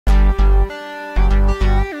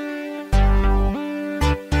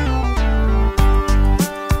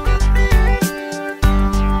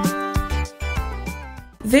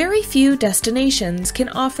Very few destinations can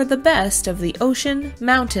offer the best of the ocean,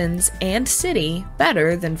 mountains, and city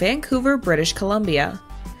better than Vancouver, British Columbia.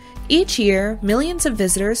 Each year, millions of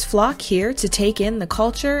visitors flock here to take in the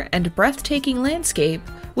culture and breathtaking landscape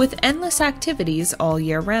with endless activities all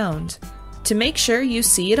year round. To make sure you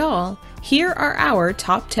see it all, here are our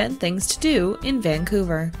top 10 things to do in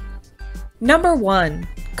Vancouver. Number 1.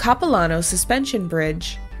 CAPILANO Suspension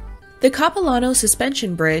Bridge. The Capilano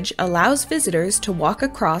Suspension Bridge allows visitors to walk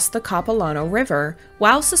across the Capilano River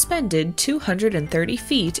while suspended 230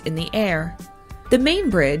 feet in the air. The main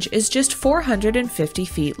bridge is just 450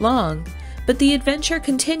 feet long, but the adventure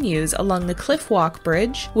continues along the Cliff Walk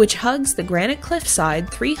Bridge, which hugs the granite cliffside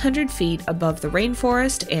 300 feet above the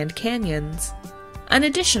rainforest and canyons. An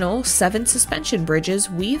additional 7 suspension bridges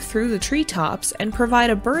weave through the treetops and provide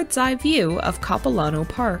a bird's eye view of Capilano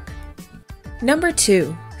Park. Number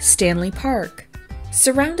 2. Stanley Park.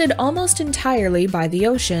 Surrounded almost entirely by the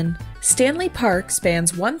ocean, Stanley Park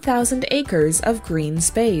spans 1,000 acres of green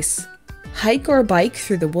space. Hike or bike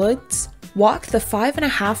through the woods, walk the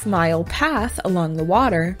 5.5-mile path along the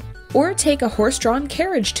water, or take a horse-drawn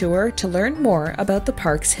carriage tour to learn more about the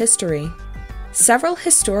park's history. Several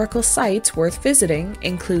historical sites worth visiting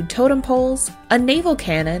include totem poles, a naval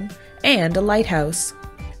cannon, and a lighthouse.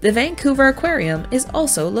 The Vancouver Aquarium is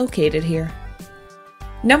also located here.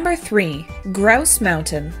 Number 3. Grouse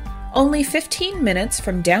Mountain. Only 15 minutes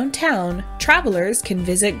from downtown, travelers can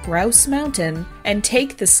visit Grouse Mountain and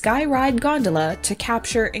take the Sky Ride gondola to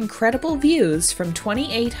capture incredible views from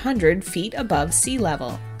 2,800 feet above sea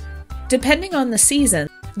level. Depending on the season,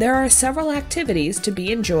 there are several activities to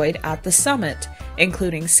be enjoyed at the summit,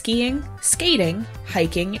 including skiing, skating,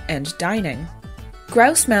 hiking, and dining.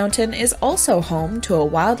 Grouse Mountain is also home to a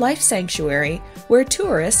wildlife sanctuary where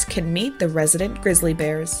tourists can meet the resident grizzly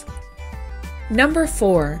bears. Number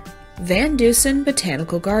 4. VANDUSEN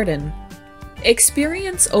Botanical Garden.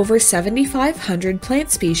 Experience over 7,500 plant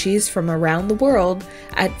species from around the world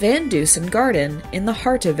at VANDUSEN Garden in the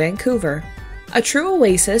heart of Vancouver. A true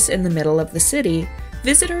oasis in the middle of the city,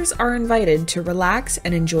 visitors are invited to relax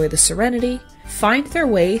and enjoy the serenity, find their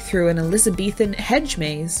way through an Elizabethan hedge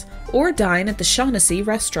maze, or dine at the Shaughnessy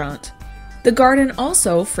restaurant. The garden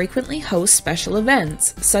also frequently hosts special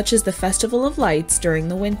events, such as the Festival of Lights during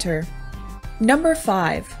the winter. Number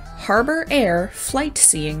 5. Harbour Air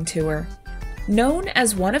Flight-Seeing Tour. Known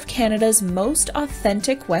as one of Canada's most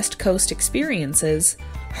authentic West Coast experiences,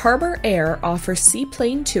 Harbour Air offers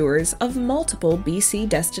seaplane tours of multiple BC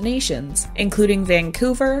destinations, including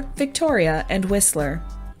Vancouver, Victoria, and Whistler.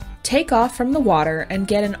 Take off from the water and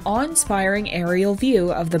get an awe-inspiring aerial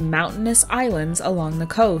view of the mountainous islands along the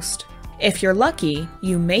coast. If you're lucky,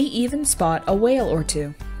 you may even spot a whale or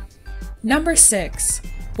two. Number 6.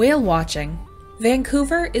 Whale Watching.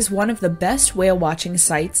 Vancouver is one of the best whale watching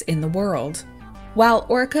sites in the world. While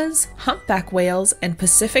orcas, humpback whales, and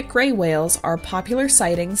Pacific gray whales are popular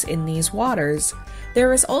sightings in these waters,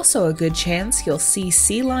 there is also a good chance you'll see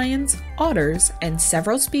sea lions, otters, and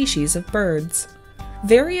several species of birds.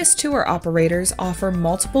 Various tour operators offer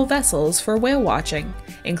multiple vessels for whale watching,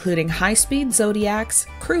 including high-speed zodiacs,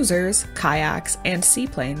 cruisers, kayaks, and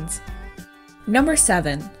seaplanes. Number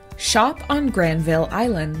 7. Shop on Granville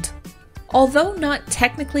Island. Although not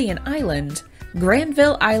technically an island,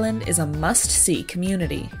 Granville Island is a must-see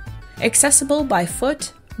community. Accessible by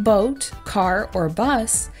foot, boat, car, or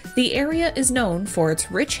bus, the area is known for its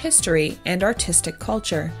rich history and artistic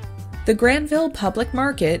culture. The Granville Public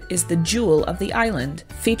Market is the jewel of the island,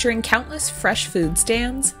 featuring countless fresh food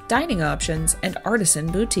stands, dining options, and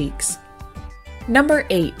artisan boutiques. Number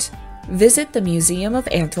 8. Visit the Museum of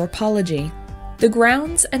Anthropology. The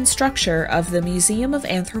grounds and structure of the Museum of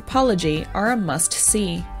Anthropology are a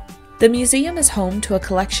must-see. The museum is home to a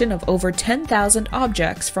collection of over 10,000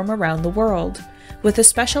 objects from around the world, with a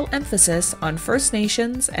special emphasis on First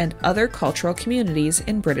Nations and other cultural communities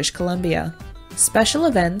in British Columbia. Special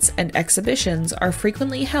events and exhibitions are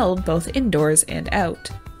frequently held both indoors and out.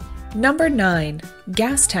 Number 9.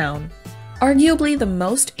 Gastown. Arguably the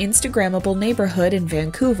most Instagrammable neighborhood in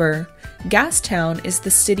Vancouver, Gastown is the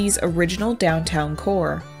city's original downtown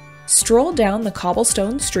core. Stroll down the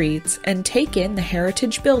cobblestone streets and take in the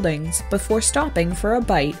heritage buildings before stopping for a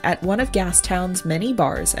bite at one of Gastown's many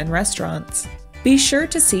bars and restaurants. Be sure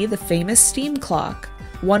to see the famous steam clock,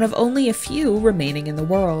 one of only a few remaining in the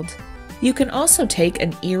world. You can also take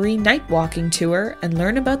an eerie night walking tour and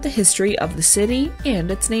learn about the history of the city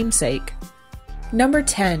and its namesake. Number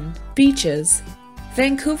 10. Beaches.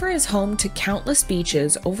 Vancouver is home to countless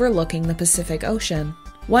beaches overlooking the Pacific Ocean.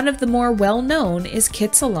 One of the more well-known is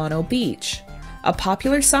Kitsilano Beach, a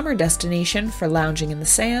popular summer destination for lounging in the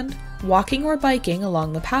sand, walking or biking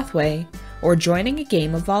along the pathway, or joining a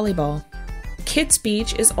game of volleyball. Kits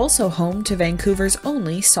Beach is also home to Vancouver's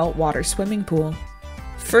only saltwater swimming pool.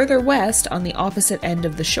 Further west on the opposite end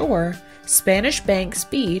of the shore, Spanish Banks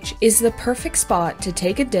Beach is the perfect spot to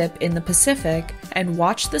take a dip in the Pacific and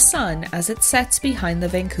watch the sun as it sets behind the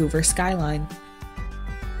Vancouver skyline.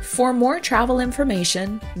 For more travel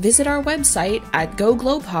information, visit our website at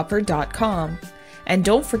GoGlobeHopper.com, and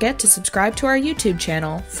don't forget to subscribe to our YouTube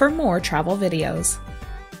channel for more travel videos.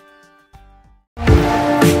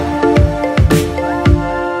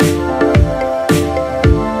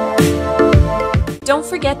 Don't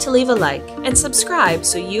forget to leave a like and subscribe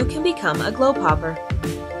so you can become a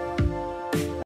GlobeHopper.